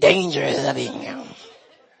to get dangerous.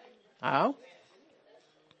 Oh?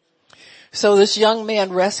 So this young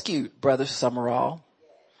man rescued Brother Sumrall,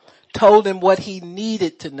 told him what he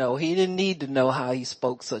needed to know. He didn't need to know how he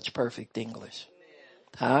spoke such perfect English.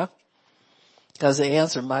 Huh? Because the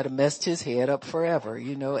answer might have messed his head up forever.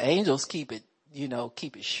 You know, angels keep it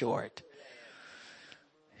short.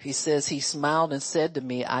 He says he smiled and said to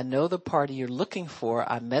me, I know the party you're looking for.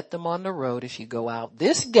 I met them on the road. If you go out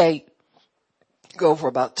this gate, go for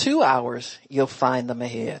about 2 hours, you'll find them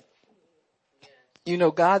ahead. You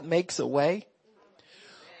know, God makes a way.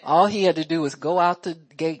 All he had to do was go out the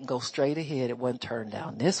gate and go straight ahead. It wasn't turn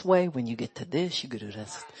down this way. When you get to this, you go do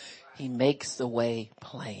this. He makes the way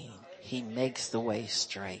plain. He makes the way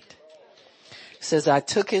straight. Says, I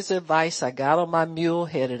took his advice. I got on my mule,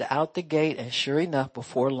 headed out the gate, and sure enough,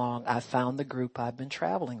 before long, I found the group I've been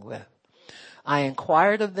traveling with. I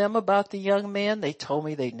inquired of them about the young man. They told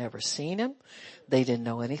me they'd never seen him. They didn't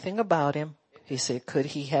know anything about him. He said, could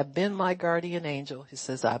he have been my guardian angel? He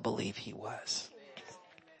says, I believe he was.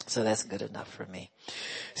 So that's good enough for me.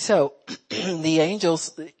 So the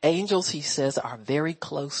angels, he says, are very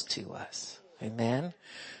close to us. Amen.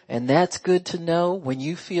 And that's good to know. When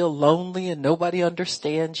you feel lonely and nobody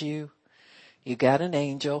understands you, you got an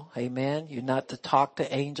angel. Amen. You're not to talk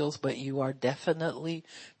to angels, but you are definitely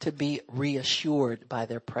to be reassured by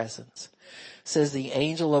their presence. It says the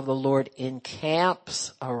angel of the Lord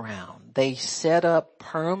encamps around. They set up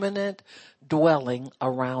permanent dwelling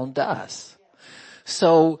around us.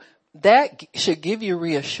 So that should give you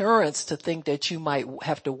reassurance to think that you might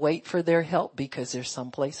have to wait for their help because they're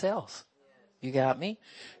someplace else. You got me?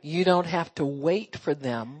 You don't have to wait for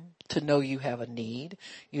them to know you have a need.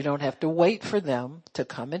 You don't have to wait for them to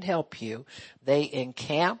come and help you. They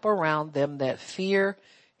encamp around them that fear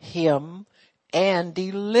him and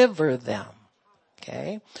deliver them.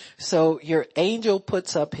 Okay? So your angel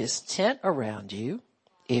puts up his tent around you.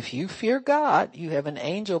 If you fear God, you have an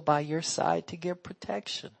angel by your side to give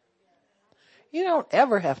protection. You don't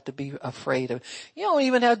ever have to be afraid of, you don't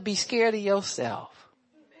even have to be scared of yourself.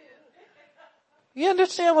 You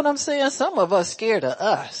understand what I'm saying? Some of us scared of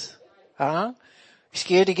us. Huh?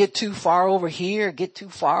 Scared to get too far over here, get too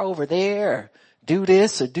far over there, do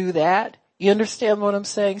this or do that. You understand what I'm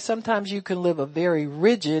saying? Sometimes you can live a very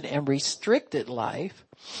rigid and restricted life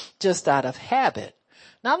just out of habit.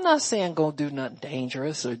 Now, I'm not saying go do nothing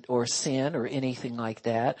dangerous or sin or anything like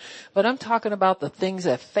that, but I'm talking about the things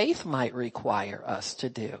that faith might require us to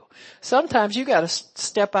do. Sometimes you got to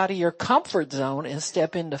step out of your comfort zone and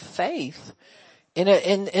step into faith.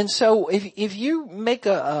 And so if you make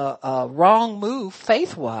a wrong move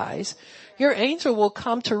faith-wise, your angel will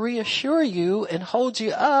come to reassure you and hold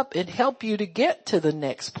you up and help you to get to the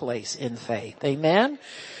next place in faith. Amen.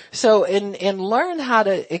 So, and learn how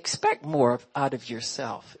to expect more out of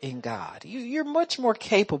yourself in God. You're much more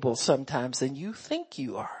capable sometimes than you think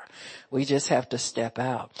you are. We just have to step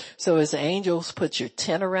out. So as angels put your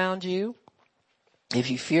tent around you,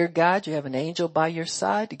 if you fear God, you have an angel by your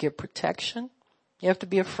side to give protection. You have to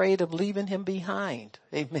be afraid of leaving him behind.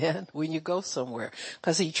 Amen. When you go somewhere,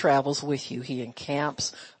 because he travels with you. He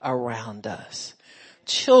encamps around us.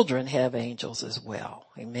 Children have angels as well.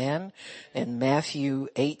 Amen. In Matthew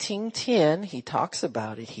 18:10, he talks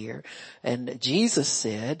about it here. And Jesus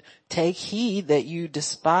said, take heed that you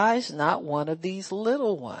despise not one of these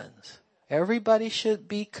little ones. Everybody should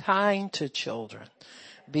be kind to children.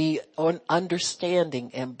 Be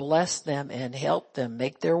understanding and bless them and help them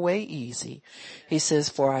make their way easy. He says,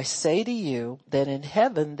 for I say to you that in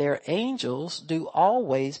heaven their angels do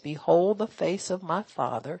always behold the face of my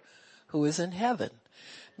Father who is in heaven.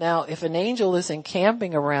 Now, if an angel is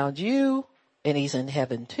encamping around you and he's in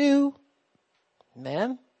heaven too,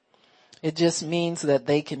 amen, it just means that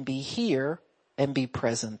they can be here and be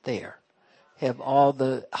present there. Have all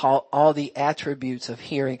the attributes of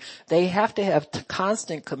hearing. They have to have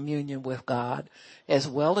constant communion with God as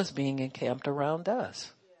well as being encamped around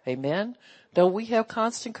us. Amen. Don't we have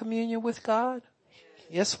constant communion with God?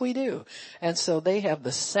 Yes, we do. And so they have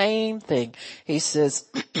the same thing. He says,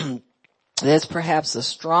 there's perhaps the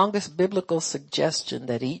strongest biblical suggestion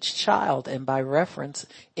that each child, and by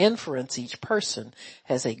inference each person,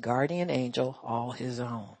 has a guardian angel all his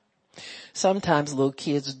own. Sometimes little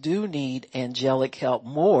kids do need angelic help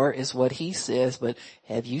more is what he says, but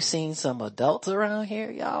have you seen some adults around here,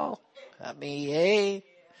 y'all? I mean, hey,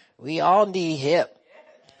 we all need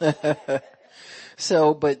help.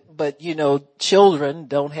 So, but you know, children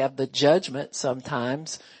don't have the judgment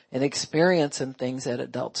sometimes and experience and things that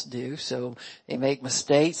adults do. So they make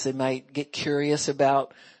mistakes. They might get curious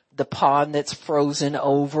about the pond that's frozen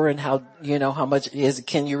over and how, you know, how much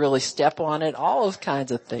can you really step on it? All those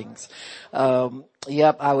kinds of things. I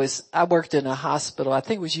worked in a hospital. I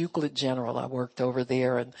think it was Euclid General. I worked over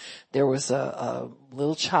there and there was a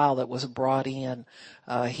little child that was brought in.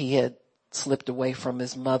 He had slipped away from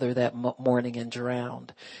his mother that morning and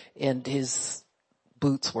drowned, and his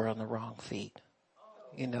boots were on the wrong feet.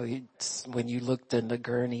 When you looked in the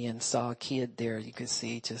gurney and saw a kid there, you could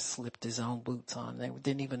see he just slipped his own boots on. They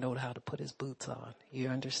didn't even know how to put his boots on. You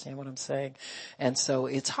understand what I'm saying? And so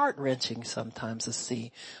it's heart-wrenching sometimes to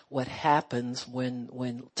see what happens when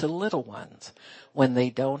to little ones, when they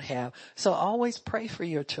don't have. So always pray for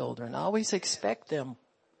your children. Always expect them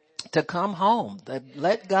to come home.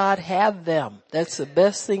 Let God have them. That's the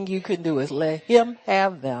best thing you can do, is let Him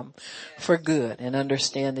have them for good, and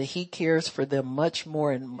understand that He cares for them much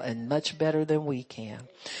more and much better than we can.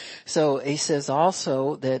 So He says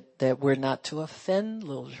also that we're not to offend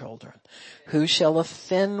little children. Who shall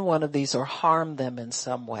offend one of these or harm them in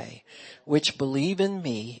some way, which believe in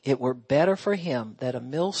me? It were better for him that a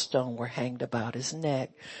millstone were hanged about his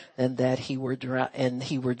neck than that he were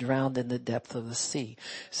drowned in the depth of the sea.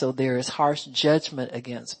 So there is harsh judgment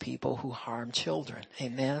against people who harm children.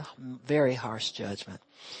 Amen. Very harsh judgment.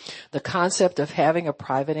 The concept of having a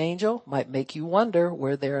private angel might make you wonder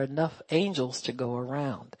where there are enough angels to go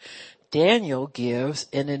around. Daniel gives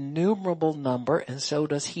an innumerable number, and so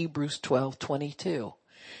does Hebrews 12:22.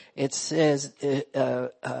 It says,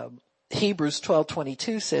 Hebrews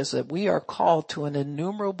 12:22 says that we are called to an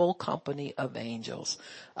innumerable company of angels,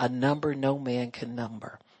 a number no man can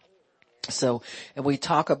number. So, and we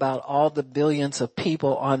talk about all the billions of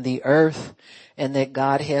people on the earth, and that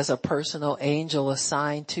God has a personal angel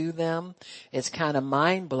assigned to them. It's kind of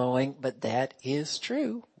mind-blowing, but that is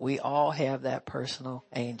true. We all have that personal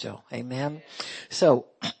angel. Amen. So,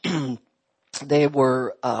 they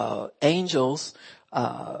were, angels,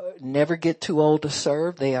 never get too old to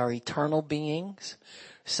serve. They are eternal beings.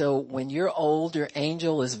 So when you're old, your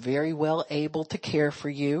angel is very well able to care for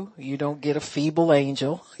you. You don't get a feeble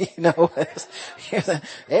angel, this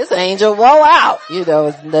angel wore out,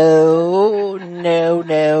 no,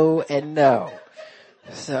 and no.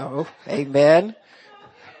 So, amen.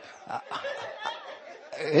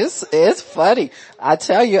 It's funny. I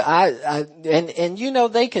tell you,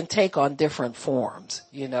 they can take on different forms,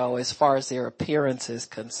 as far as their appearance is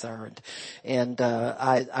concerned. And,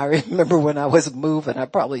 I remember when I was moving, I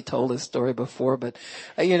probably told this story before, but,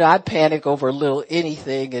 I'd panic over a little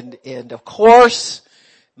anything. And of course,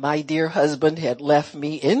 my dear husband had left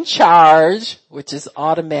me in charge, which is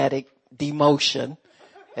automatic demotion.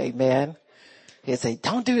 Amen. He'd say,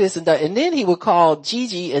 don't do this and that. And then he would call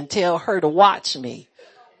Gigi and tell her to watch me.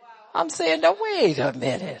 I'm saying, no, wait a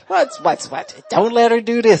minute. What? Don't let her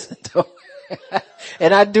do this.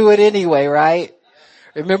 And I do it anyway, right?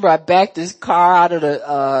 Remember, I backed this car out of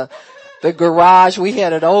the garage. We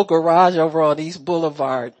had an old garage over on East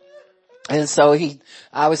Boulevard. And so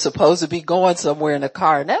I was supposed to be going somewhere in the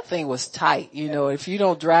car, and that thing was tight. If you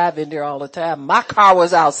don't drive in there all the time. My car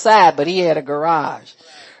was outside, but he had a garage.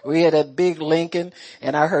 We had a big Lincoln,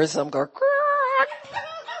 and I heard something go,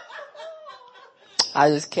 I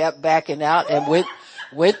just kept backing out and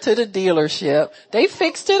went to the dealership. They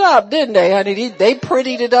fixed it up, didn't they, honey? They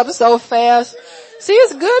prettied it up so fast. See,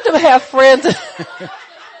 it's good to have friends.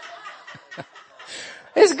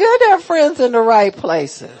 It's good to have friends in the right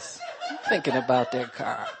places. I'm thinking about that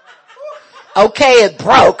car. Okay, it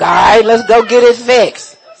broke, alright? Let's go get it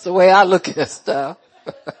fixed. That's the way I look at stuff.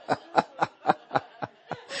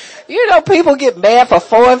 People get mad for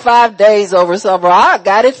 4 and 5 days over something. I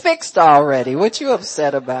got it fixed already. What you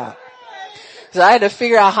upset about? So I had to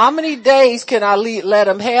figure out how many days can I let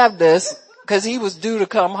him have this, because he was due to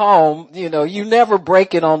come home. You never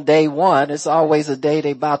break it on day one. It's always a day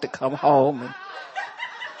they about to come home.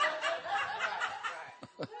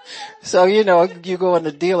 So, you go in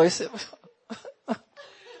the dealership.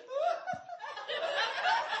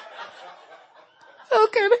 Who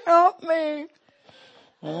can help me?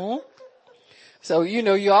 So,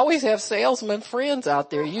 you always have salesman friends out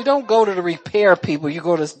there. You don't go to the repair people. You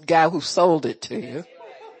go to the guy who sold it to you.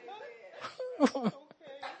 You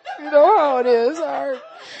know how it is, Art.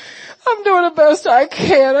 I'm doing the best I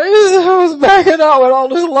can. I was backing out with all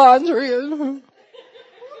this laundry and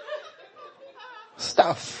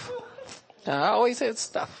stuff. I always had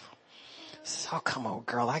stuff. So, come on,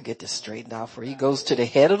 girl, I get this straightened out for you. He goes to the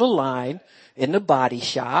head of the line in the body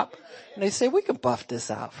shop. And they say, we can buff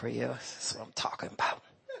this out for you. That's what I'm talking about.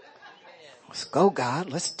 Let's go, God.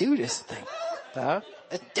 Let's do this thing. Let's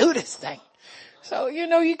do this thing. So,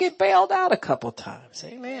 you get bailed out a couple times.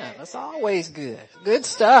 Amen. That's always good. Good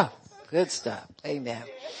stuff. Good stuff. Amen.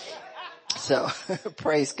 So,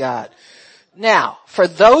 praise God. Now, for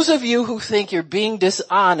those of you who think you're being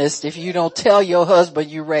dishonest if you don't tell your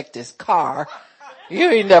husband you wrecked his car, you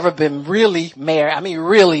ain't never been really married.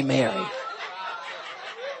 Really married.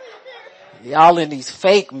 Y'all in these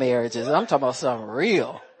fake marriages. I'm talking about something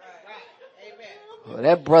real. Well,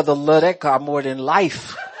 that brother loved that car more than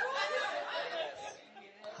life.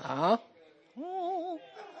 Huh?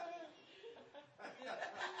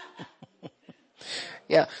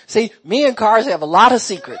 Yeah. See, me and cars have a lot of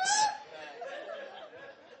secrets.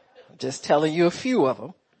 I'm just telling you a few of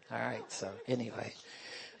them. All right. So anyway.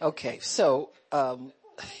 Okay. So,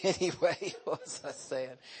 anyway, what was I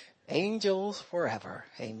saying? Angels forever.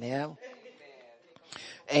 Amen.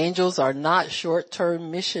 Angels are not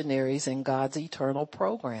short-term missionaries in God's eternal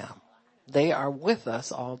program. They are with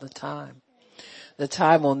us all the time. The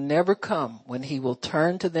time will never come when he will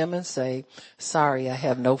turn to them and say, sorry, I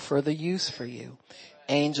have no further use for you.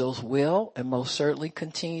 Angels will and most certainly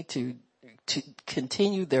continue to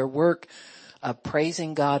continue their work of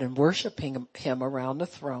praising God and worshiping him around the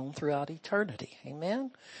throne throughout eternity.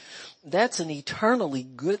 Amen. That's an eternally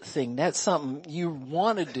good thing. That's something you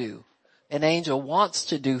want to do. An angel wants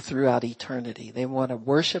to do throughout eternity. They want to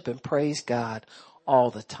worship and praise God all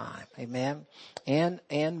the time. Amen. And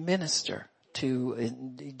minister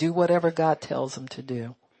to do whatever God tells them to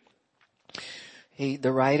do.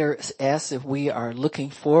 The writer asks if we are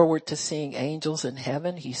looking forward to seeing angels in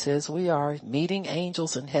heaven. He says we are. Meeting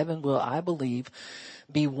angels in heaven will, I believe,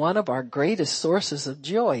 be one of our greatest sources of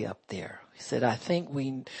joy up there. He said, I think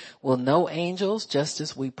we will know angels just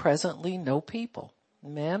as we presently know people.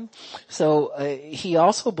 Amen. So he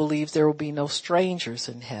also believes there will be no strangers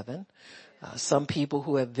in heaven. Some people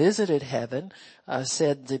who have visited heaven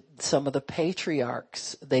said that some of the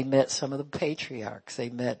patriarchs, they met some of the patriarchs. They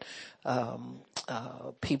met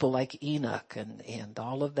people like Enoch and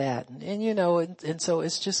all of that. And you know, and so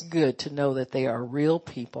it's just good to know that they are real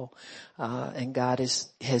people, and God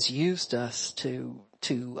has used us to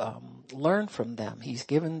learn from them. He's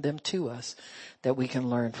given them to us that we can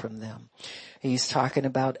learn from them. He's talking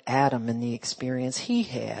about Adam and the experience he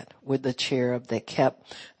had with the cherub that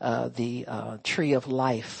kept the tree of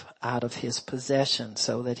life out of his possession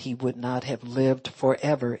so that he would not have lived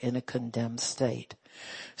forever in a condemned state.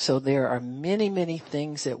 So there are many, many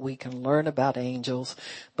things that we can learn about angels,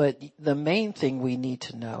 but the main thing we need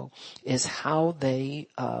to know is how they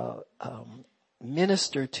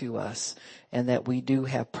minister to us, and that we do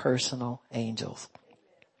have personal angels.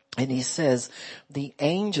 And he says the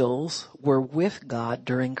angels were with God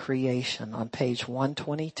during creation on page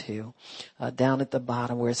 122, down at the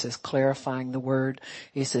bottom where it says clarifying the word.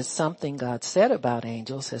 He says something God said about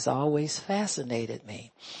angels has always fascinated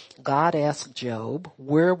me. God asked Job,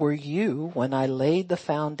 where were you when I laid the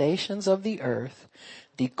foundations of the earth?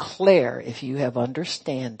 Declare if you have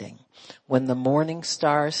understanding. When the morning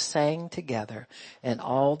stars sang together and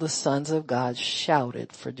all the sons of God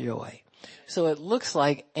shouted for joy. So it looks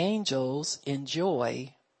like angels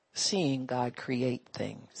enjoy seeing God create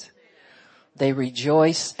things. They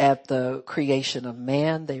rejoice at the creation of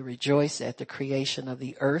man. They rejoice at the creation of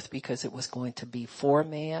the earth because it was going to be for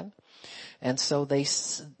man. And so the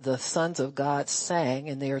sons of God sang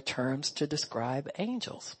in their terms to describe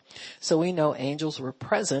angels. So we know angels were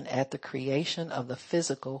present at the creation of the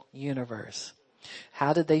physical universe.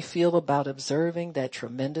 How did they feel about observing that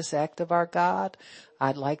tremendous act of our God?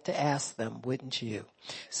 I'd like to ask them, wouldn't you?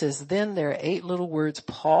 It says, then there are 8 little words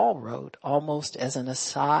Paul wrote almost as an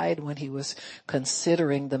aside when he was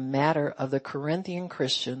considering the matter of the Corinthian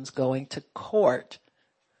Christians going to court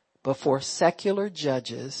before secular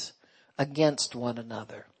judges against one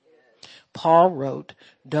another. Paul wrote,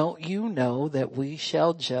 don't you know that we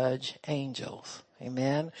shall judge angels?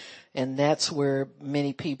 Amen. And that's where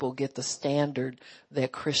many people get the standard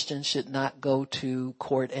that Christians should not go to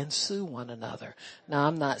court and sue one another. Now,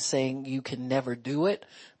 I'm not saying you can never do it,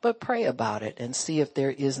 but pray about it and see if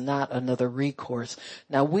there is not another recourse.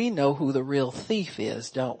 Now, we know who the real thief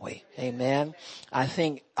is, don't we? Amen. I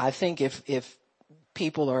think if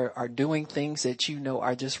people are doing things that you know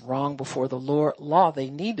are just wrong before the law, they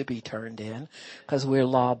need to be turned in because we're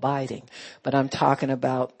law abiding. But I'm talking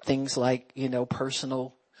about things like,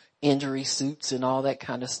 personal injury suits and all that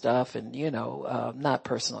kind of stuff, and not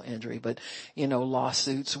personal injury, but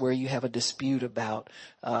lawsuits where you have a dispute about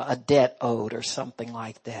a debt owed or something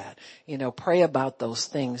like that. Pray about those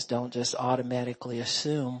things. Don't just automatically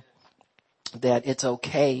assume that it's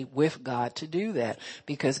okay with God to do that,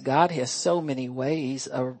 because God has so many ways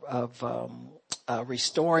of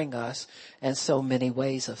restoring us and so many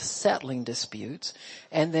ways of settling disputes.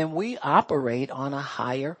 And then we operate on a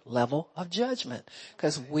higher level of judgment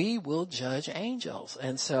because we will judge angels.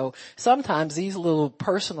 And so sometimes these little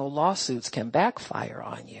personal lawsuits can backfire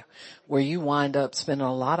on you where you wind up spending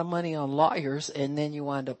a lot of money on lawyers and then you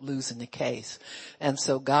wind up losing the case. And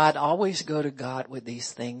so God, always go to God with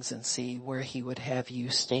these things and see where he would have you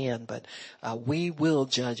stand. But we will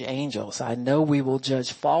judge angels. I know we will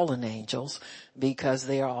judge fallen angels because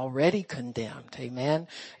they are already condemned. Amen.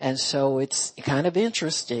 And so it's kind of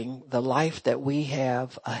interesting, the life that we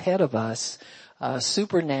have ahead of us,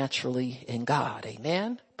 supernaturally in God.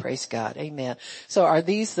 Amen. Praise God. Amen. So are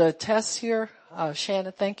these the tests here?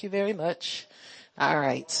 Shannon, thank you very much. All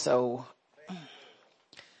right. So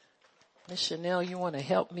Miss Chanel, you want to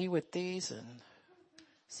help me with these and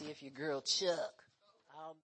see if your girl Chuck